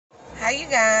Hi, you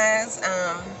guys.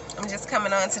 I'm just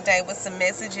coming on today with some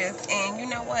messages, and you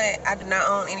know what? I do not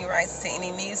own any rights to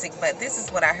any music, but this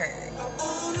is what I heard.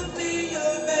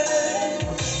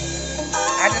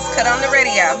 I just cut on the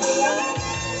radio.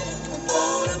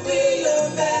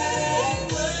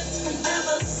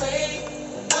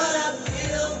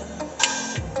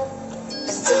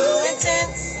 It's too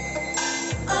intense.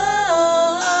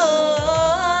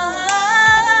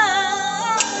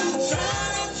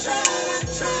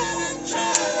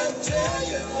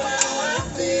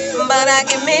 But I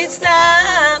get mixed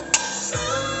up.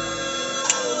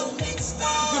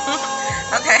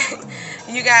 Okay,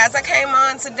 you guys, I came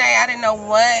on today. I didn't know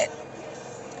what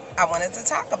I wanted to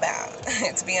talk about,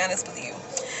 to be honest with you.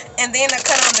 And then I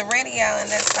cut on the radio and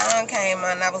that song came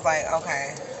on, and I was like,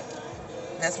 okay,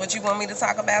 that's what you want me to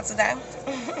talk about today?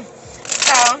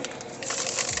 So,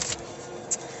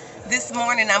 this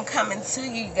morning I'm coming to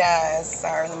you guys.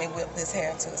 Sorry, let me whip this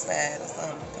hair to the side or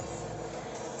something, because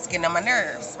it's getting on my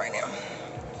nerves right now.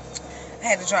 I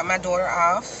had to drop my daughter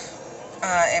off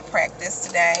at practice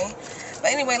today.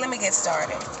 But anyway, let me get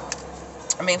started.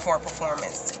 For a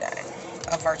performance today,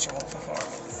 a virtual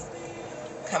performance.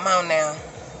 Come on now,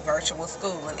 virtual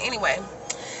school. And anyway,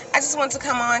 I just want to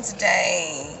come on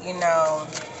today,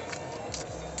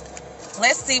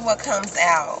 let's see what comes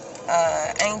out.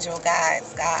 Angel,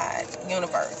 guides, God,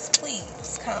 universe,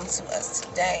 please come to us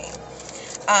today.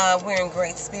 We're in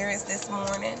great spirits this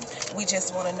morning. We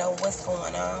just want to know what's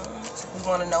going on. We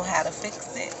want to know how to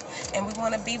fix it. And we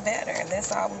want to be better.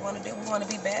 That's all we want to do. We want to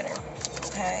be better.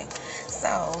 Okay?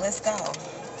 So, let's go.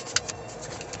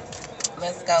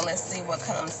 Let's go. Let's see what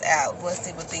comes out. Let's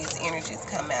see what these energies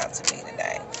come out to be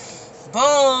today.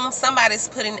 Boom. Somebody's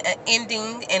putting an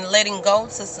ending and letting go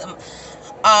to some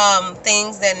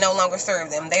things that no longer serve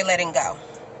them. They letting go.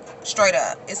 Straight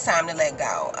up. It's time to let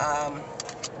go.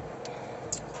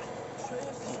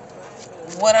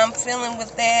 What I'm feeling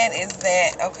with that is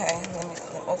that,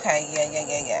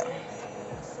 yeah.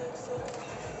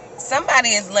 Somebody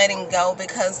is letting go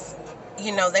because,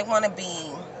 they want to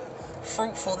be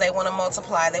fruitful. They want to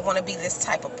multiply. They want to be this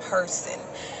type of person.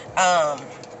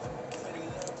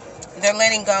 They're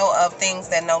letting go of things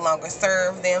that no longer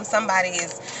serve them. Somebody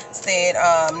is said,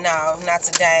 no, not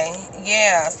today.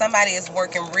 Yeah, somebody is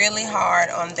working really hard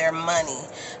on their money,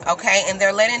 okay? And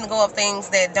they're letting go of things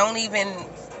that don't even,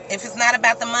 if it's not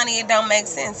about the money, it don't make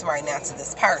sense right now to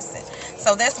this person.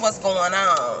 So that's what's going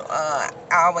on.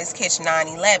 I always catch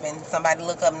 9/11. Somebody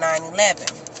look up 9/11.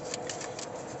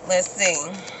 Let's see.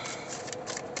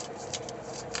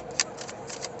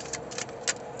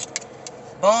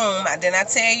 Boom. Didn't I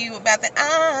tell you about the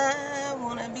I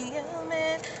wanna be a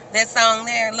man? That song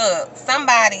there. Look,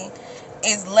 somebody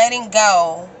is letting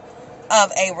go of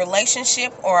a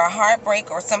relationship or a heartbreak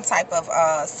or some type of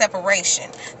separation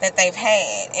that they've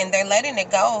had, and they're letting it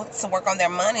go to work on their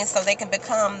money so they can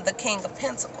become the King of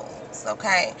Pentacles.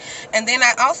 Okay. And then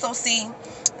I also see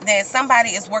that somebody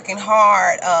is working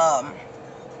hard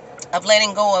of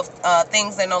letting go of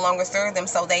things that no longer serve them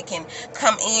so they can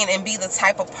come in and be the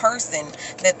type of person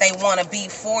that they want to be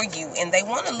for you. And they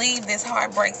want to leave this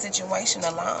heartbreak situation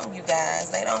alone, you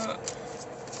guys.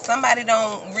 Somebody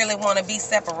don't really want to be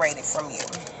separated from you.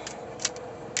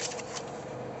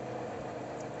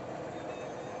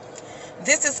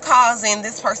 This is causing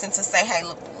this person to say, hey,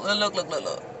 look.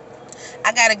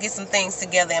 I got to get some things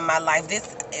together in my life.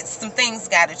 Some things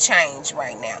got to change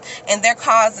right now. And they're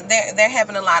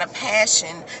having a lot of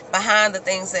passion behind the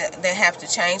things that have to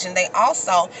change. And they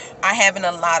also are having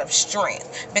a lot of strength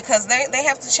because they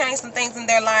have to change some things in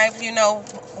their life.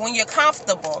 When you're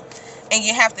comfortable and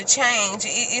you have to change,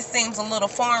 it seems a little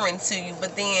foreign to you.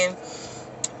 But then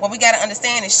what we got to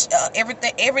understand is every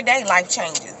day life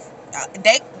changes.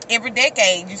 Every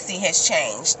decade you see has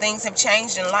changed. Things have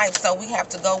changed in life, so we have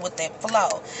to go with that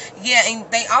flow. Yeah, and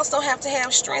they also have to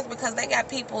have strength because they got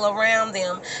people around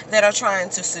them that are trying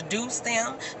to seduce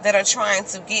them, that are trying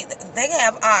to they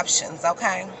have options,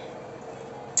 okay?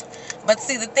 But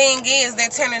see, the thing is, they're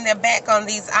turning their back on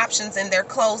these options and they're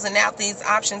closing out these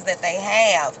options that they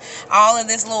have. All of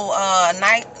this little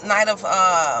night of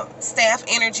staff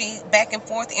energy, back and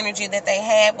forth energy that they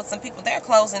had with some people, they're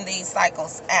closing these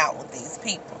cycles out with these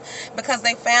people because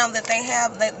they found that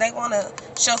they want to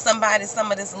show somebody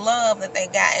some of this love that they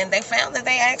got, and they found that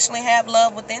they actually have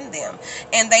love within them,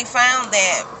 and they found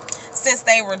that since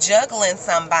they were juggling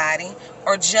somebody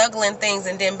or juggling things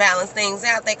and then balance things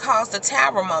out, they caused a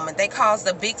tower moment. They caused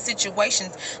a big situation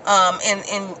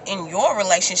in your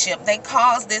relationship. They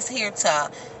caused this here to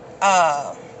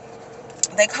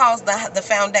they caused the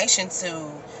foundation to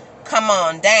come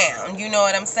on down. You know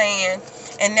what I'm saying?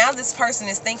 And now this person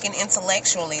is thinking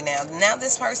intellectually now. Now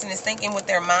this person is thinking with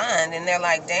their mind, and they're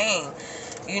like, dang,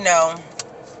 you know,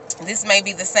 this may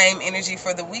be the same energy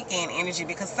for the weekend energy,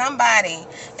 because somebody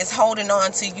is holding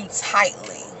on to you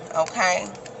tightly, okay?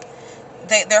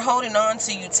 They're holding on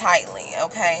to you tightly,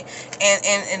 okay?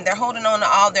 And they're holding on to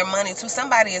all their money too.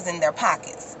 Somebody is in their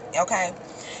pockets, okay?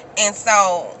 And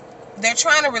so they're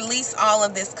trying to release all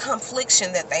of this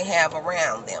confliction that they have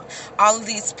around them. All of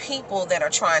these people that are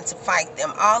trying to fight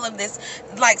them. All of this,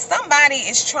 like somebody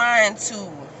is trying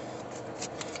to,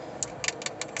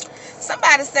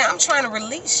 somebody said, I'm trying to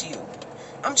release you.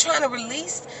 I'm trying to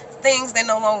release things that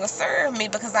no longer serve me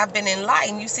because I've been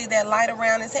enlightened. You see that light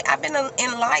around his head? I've been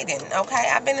enlightened, okay?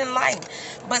 I've been enlightened.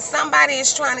 But somebody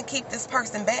is trying to keep this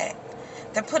person back.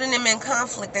 They're putting them in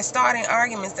conflict. They're starting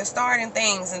arguments. They're starting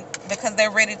things, and because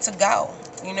they're ready to go.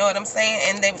 You know what I'm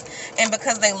saying? And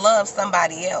because they love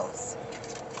somebody else.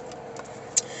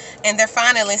 And they're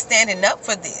finally standing up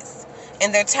for this.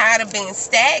 And they're tired of being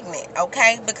stagnant,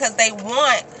 okay? Because they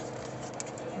want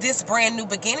this brand new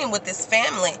beginning with this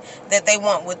family that they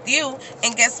want with you.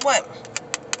 And guess what?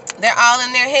 They're all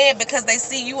in their head because they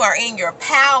see you are in your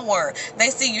power.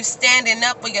 They see you standing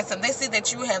up for yourself. They see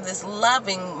that you have this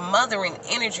loving, mothering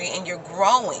energy and you're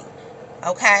growing.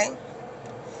 Okay?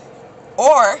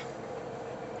 Or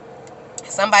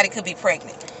somebody could be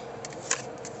pregnant.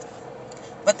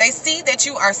 But they see that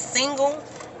you are single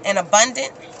and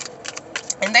abundant.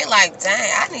 And they like,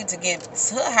 dang, I need to get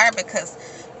to her because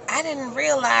I didn't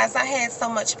realize I had so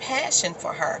much passion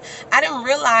for her. I didn't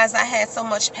realize I had so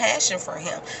much passion for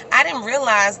him. I didn't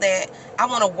realize that I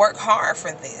want to work hard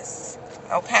for this.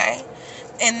 Okay?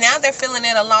 And now they're feeling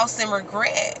at a loss and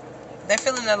regret. They're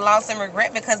feeling at a loss and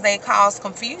regret because they caused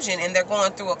confusion and they're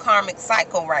going through a karmic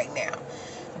cycle right now.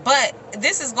 But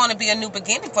this is going to be a new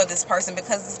beginning for this person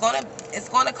because it's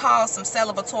going to cause some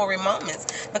celebratory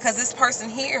moments, because this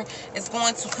person here is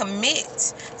going to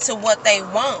commit to what they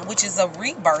want, which is a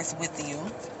rebirth with you,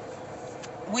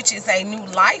 which is a new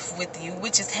life with you,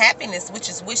 which is happiness, which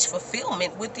is wish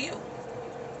fulfillment with you.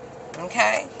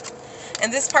 Okay?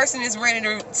 And this person is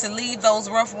ready to leave those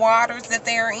rough waters that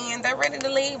they're in. They're ready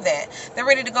to leave that. They're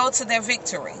ready to go to their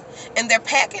victory. And they're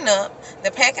packing up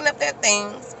their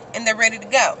things, and they're ready to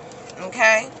go.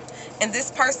 Okay? And this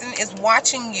person is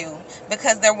watching you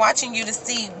because they're watching you to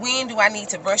see, when do I need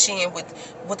to rush in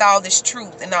with all this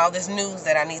truth and all this news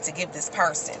that I need to give this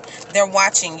person. They're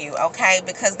watching you, okay?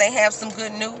 Because they have some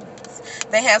good news.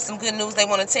 They have some good news. They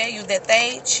want to tell you that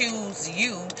they choose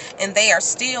you and they are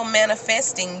still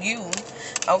manifesting you,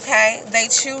 okay? They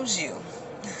choose you.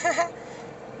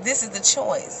 This is the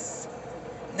choice.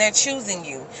 They're choosing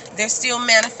you. They're still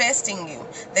manifesting you.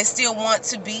 They still want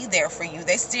to be there for you.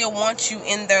 They still want you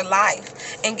in their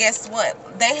life. And guess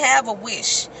what? They have a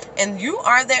wish. And you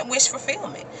are that wish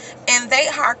fulfillment. And they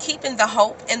are keeping the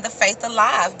hope and the faith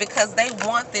alive because they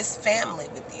want this family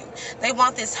with you. They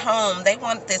want this home. They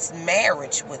want this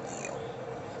marriage with you.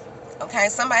 Okay?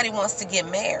 Somebody wants to get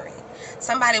married.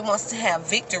 Somebody wants to have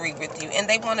victory with you, and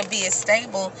they want to be as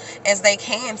stable as they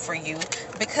can for you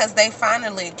because they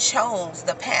finally chose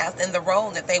the path and the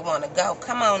road that they want to go.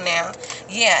 Come on now.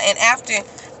 Yeah, and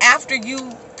after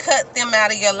you cut them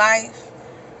out of your life,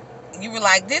 you were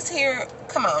like, this here,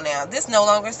 come on now, this no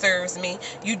longer serves me.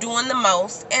 You're doing the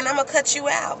most, and I'm going to cut you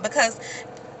out because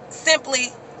simply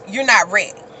you're not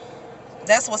ready.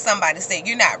 That's what somebody said.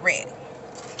 You're not ready.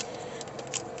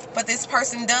 But this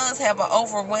person does have an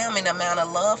overwhelming amount of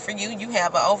love for you. You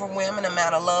have an overwhelming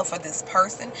amount of love for this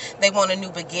person. They want a new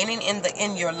beginning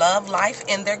in your love life,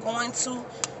 and they're going to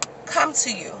come to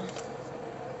you.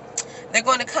 They're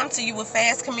going to come to you with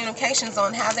fast communications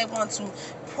on how they want to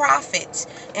profit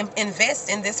and invest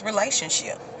in this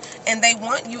relationship. And they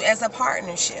want you as a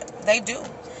partnership. They do.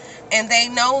 And they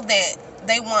know that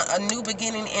they want a new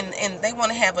beginning, and they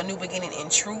want to have a new beginning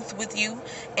in truth with you,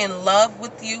 in love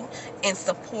with you, in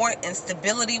support and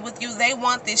stability with you. They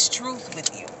want this truth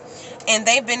with you. And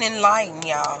they've been enlightened,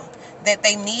 y'all, that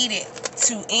they needed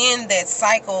to end that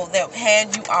cycle that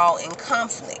had you all in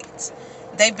conflict.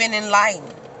 They've been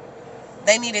enlightened.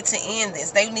 They needed to end this.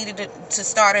 They needed to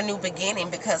start a new beginning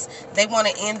because they want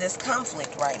to end this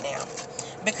conflict right now.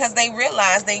 Because they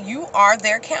realize that you are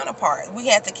their counterpart. We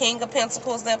had the King of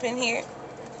Pentacles up in here.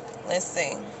 Let's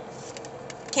see.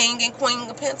 King and Queen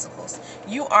of Pentacles.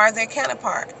 You are their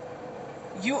counterpart.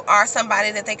 You are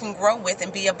somebody that they can grow with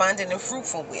and be abundant and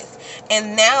fruitful with.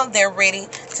 And now they're ready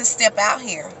to step out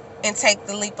here and take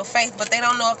the leap of faith. But they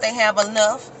don't know if they have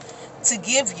enough to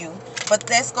give you. But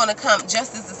that's going to come.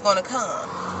 Justice is going to come.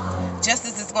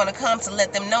 Justice is going to come to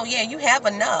let them know, yeah, you have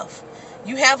enough.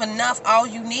 You have enough. All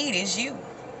you need is you.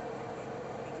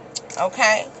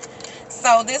 Okay?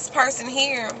 So this person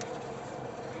here,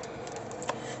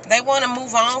 they want to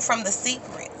move on from the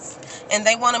secrets. And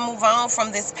they want to move on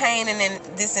from this pain and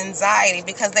this anxiety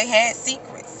because they had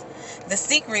secrets. The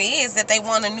secret is that they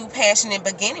want a new passionate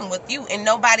beginning with you, and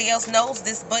nobody else knows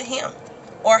this but him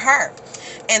or her.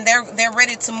 And they're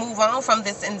ready to move on from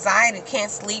this anxiety, can't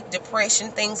sleep,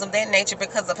 depression, things of that nature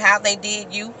because of how they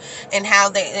did you and how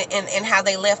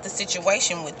they left the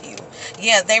situation with you.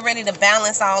 Yeah, they're ready to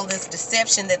balance all this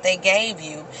deception that they gave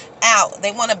you out.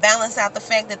 They want to balance out the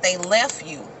fact that they left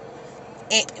you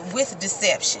with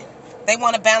deception. They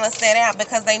want to balance that out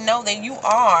because they know that you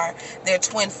are their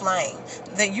twin flame,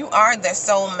 that you are their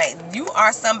soulmate. You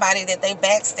are somebody that they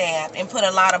backstabbed and put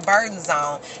a lot of burdens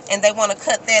on, and they want to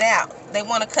cut that out. They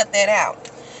want to cut that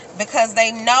out because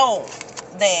they know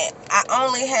that I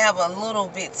only have a little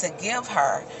bit to give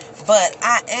her, but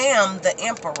I am the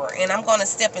emperor and I'm going to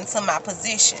step into my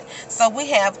position. So we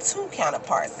have two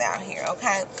counterparts out here,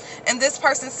 okay? And this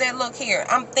person said, look here,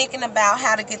 I'm thinking about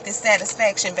how to get this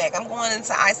satisfaction back. I'm going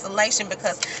into isolation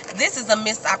because this is a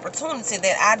missed opportunity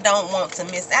that I don't want to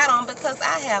miss out on because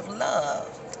I have love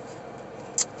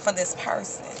for this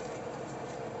person.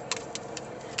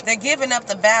 They're giving up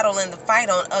the battle and the fight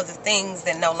on other things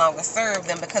that no longer serve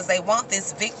them because they want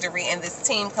this victory and this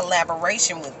team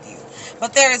collaboration with you.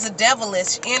 But there is a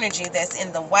devilish energy that's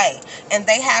in the way, and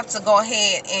they have to go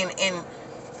ahead and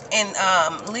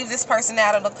leave this person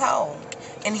out of the cold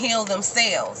and heal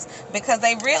themselves because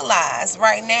they realize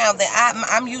right now that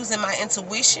I'm using my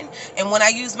intuition, and when I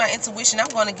use my intuition, I'm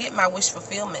going to get my wish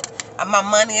fulfillment. My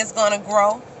money is going to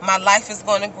grow, my life is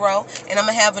going to grow, and I'm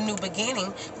going to have a new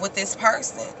beginning with this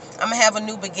person. I'm going to have a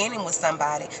new beginning with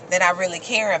somebody that I really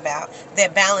care about,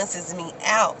 that balances me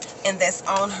out, and that's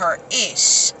on her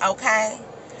ish, okay?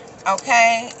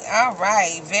 Okay, all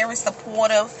right, very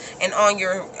supportive and on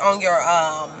your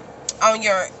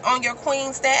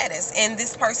queen status, and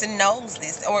this person knows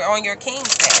this, or on your king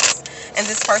status, and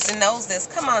this person knows this.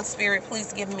 Come on, spirit,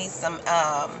 please give me some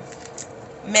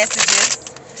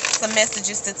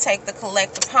messages to take the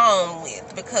collective home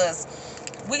with, because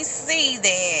we see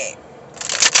that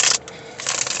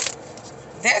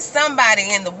there's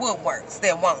somebody in the woodworks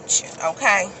that wants you,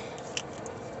 okay?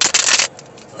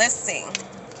 Let's see.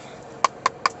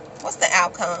 What's the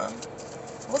outcome?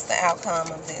 What's the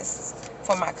outcome of this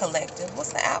for my collective?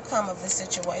 What's the outcome of this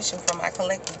situation for my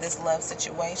collective, this love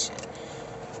situation?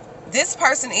 This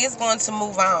person is going to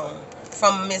move on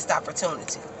from a missed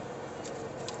opportunity.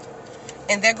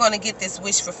 And they're going to get this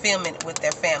wish fulfillment with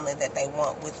their family that they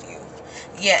want with you.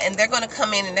 Yeah, and they're going to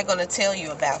come in and they're going to tell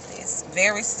you about this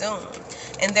very soon.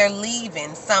 And they're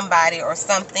leaving somebody or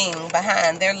something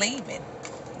behind. They're leaving.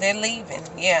 They're leaving,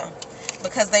 yeah.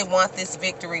 Because they want this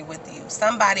victory with you.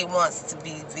 Somebody wants to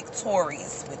be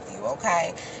victorious with you,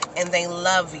 okay? And they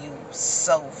love you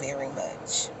so very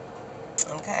much.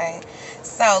 Okay?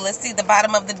 So, let's see the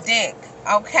bottom of the deck.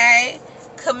 Okay?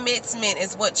 Commitment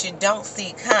is what you don't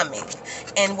see coming.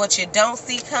 And what you don't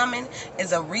see coming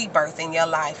is a rebirth in your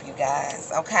life, you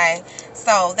guys. Okay?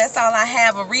 So, that's all I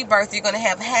have. A rebirth. You're going to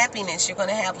have happiness. You're going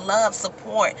to have love,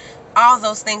 support. All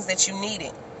those things that you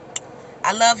needed.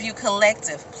 I love you,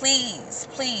 collective. Please,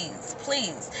 please,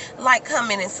 please like,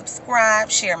 comment, and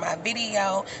subscribe. Share my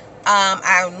video.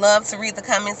 I love to read the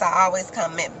comments. I always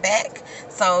comment back.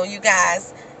 So you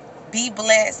guys be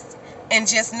blessed, and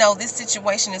just know this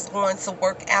situation is going to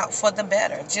work out for the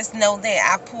better. Just know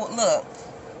that.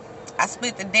 I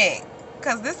split the deck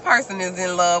because this person is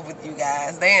in love with you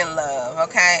guys. They're in love,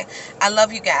 okay? I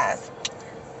love you guys.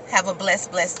 Have a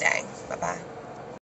blessed day. Bye-bye.